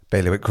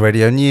Bailiwick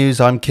Radio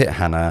News, I'm Kit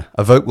Hanna.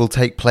 A vote will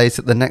take place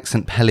at the next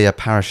St Helier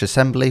Parish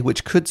Assembly,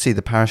 which could see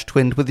the parish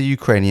twinned with a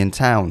Ukrainian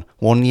town,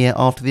 1 year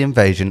after the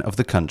invasion of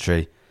the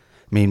country.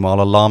 Meanwhile,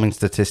 alarming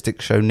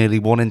statistics show nearly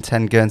 1 in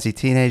 10 Guernsey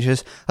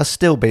teenagers are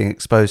still being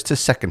exposed to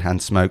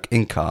second-hand smoke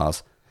in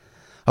cars.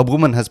 A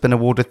woman has been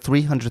awarded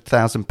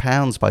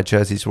 £300,000 by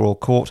Jersey's Royal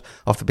Court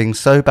after being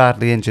so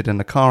badly injured in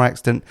a car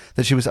accident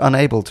that she was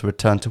unable to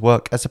return to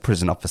work as a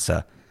prison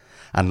officer.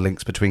 And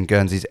links between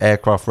Guernsey's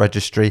aircraft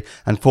registry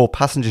and 4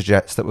 passenger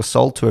jets that were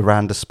sold to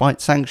Iran despite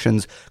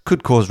sanctions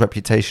could cause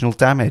reputational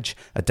damage,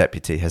 a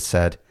deputy has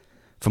said.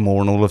 For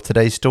more on all of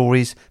today's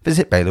stories,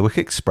 visit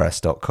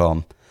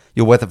bailiwickexpress.com.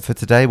 Your weather for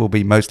today will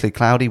be mostly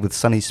cloudy with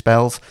sunny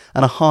spells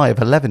and a high of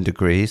 11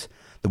 degrees.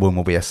 The wind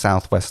will be a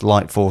southwest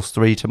light force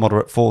 3 to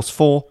moderate force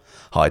 4.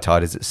 High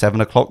tide is at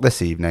 7 o'clock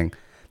this evening.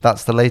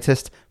 That's the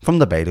latest from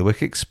the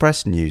Bailiwick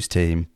Express news team.